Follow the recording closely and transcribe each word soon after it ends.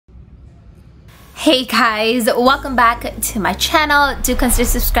Hey guys, welcome back to my channel. Do consider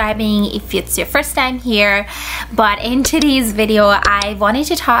subscribing if it's your first time here. But in today's video, I wanted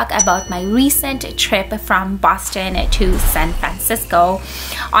to talk about my recent trip from Boston to San Francisco.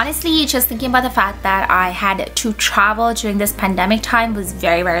 Honestly, just thinking about the fact that I had to travel during this pandemic time was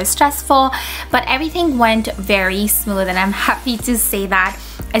very stressful, but everything went very smooth and I'm happy to say that.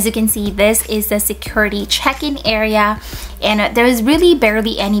 As you can see, this is the security check-in area and there is really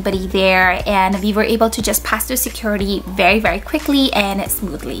barely anybody there, and we were able to just pass through security very quickly and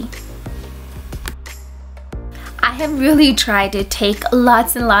smoothly. I have really tried to take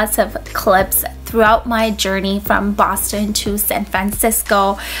lots and lots of clips throughout my journey from Boston to San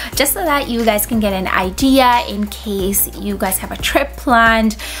Francisco, just so that you guys can get an idea in case you guys have a trip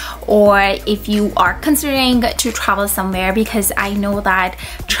planned or if you are considering to travel somewhere, because I know that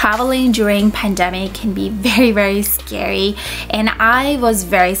traveling during pandemic can be very scary and I was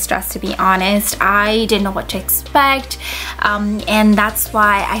very stressed, to be honest. I didn't know what to expect, and that's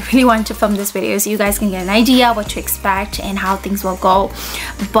why I really want to film this video so you guys can get an idea what to expect and how things will go.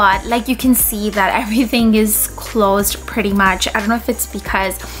 But like you can see that everything is closed pretty much. I don't know if it's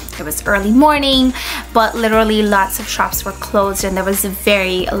because it was early morning, but literally lots of shops were closed and there was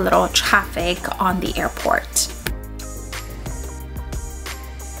very little traffic on the airport.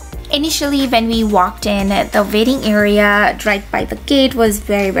 Initially, when we walked in, the waiting area right by the gate was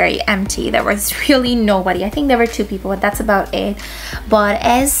very empty. There was really nobody. I think there were 2 people, but that's about it. But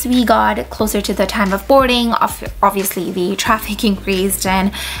as we got closer to the time of boarding, obviously the traffic increased,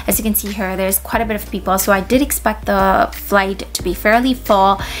 and as you can see here, there's quite a bit of people. So I did expect the flight to be fairly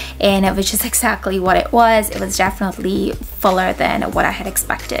full, and which is exactly what it was. It was definitely fuller than what I had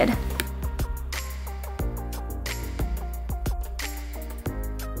expected.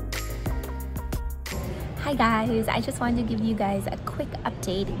 Hi guys, I just wanted to give you guys a quick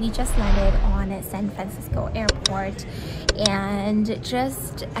update. We just landed on San Francisco airport, and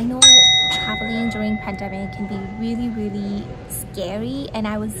just, I know traveling during pandemic can be really scary, and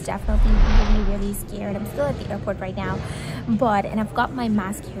I was definitely really scared. I'm still at the airport right now, and I've got my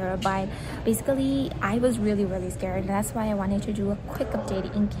mask here, but basically I was really scared, and that's why I wanted to do a quick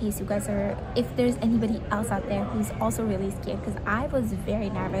update in case you guys are, if there's anybody else out there who's also really scared, because I was very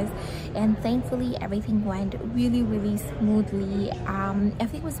nervous, and thankfully everything went really smoothly.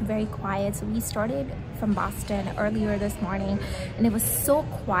 Everything was very quiet. So we started from Boston earlier this morning and it was so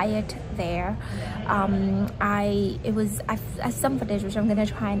quiet there. I have some footage which I'm gonna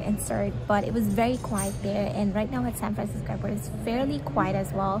try and insert, but it was very quiet there, and right now at San Francisco airport it's fairly quiet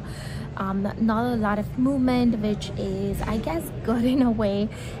as well. Not a lot of movement, which is, I guess, good in a way.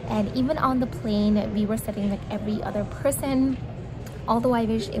 And even on the plane we were sitting like every other person, although I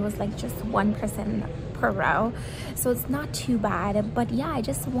wish it was like just 1 person per row, so it's not too bad. But yeah, I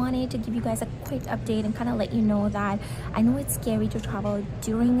just wanted to give you guys a quick update and kind of let you know that I know it's scary to travel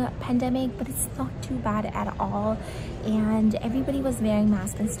during a pandemic, but it's not too bad at all. And everybody was wearing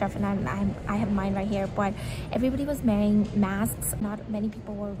masks and stuff, and I have mine right here, but everybody was wearing masks. Not many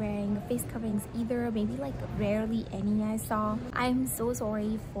people were wearing face coverings either, maybe like rarely any I saw. I'm so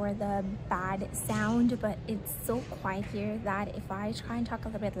sorry for the bad sound, but it's so quiet here that if I try and talk a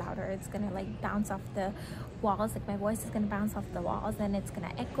little bit louder, it's gonna like bounce off the walls, like my voice is gonna bounce off the walls and it's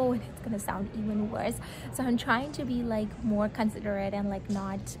gonna echo and it's gonna sound even worse. So I'm trying to be like more considerate and like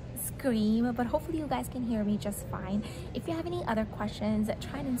not scream, but hopefully you guys can hear me just fine. If you have any other questions,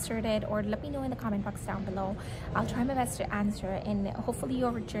 try and insert it or let me know in the comment box down below. I'll try my best to answer, and hopefully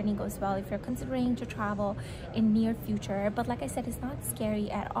your journey goes well if you're considering to travel in near future. But like I said, it's not scary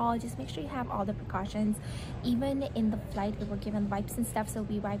at all. Just make sure you have all the precautions. Even in the flight we were given wipes and stuff, so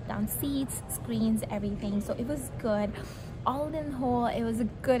we wiped down seats, screens, everything, so it was good. All in whole, it was a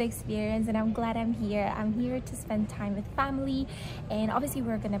good experience, and I'm glad I'm here. I'm here to spend time with family, and obviously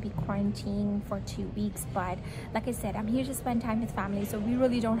we're gonna be quarantining for 2 weeks, but like I said, I'm here to spend time with family, so we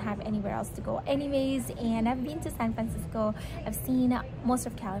really don't have anywhere else to go anyways. And I've been to San Francisco, I've seen most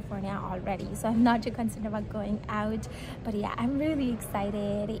of California already, so I'm not too concerned about going out. But yeah, I'm really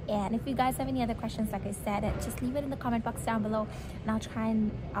excited, and if you guys have any other questions, like I said, just leave it in the comment box down below,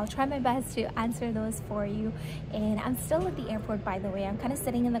 and I'll try my best to answer those for you. And I'm still at the airport, by the way. I'm kind of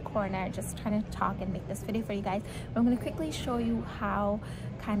sitting in the corner just trying to talk and make this video for you guys, but I'm going to quickly show you how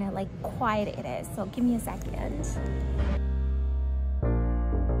kind of like quiet it is, so give me a second.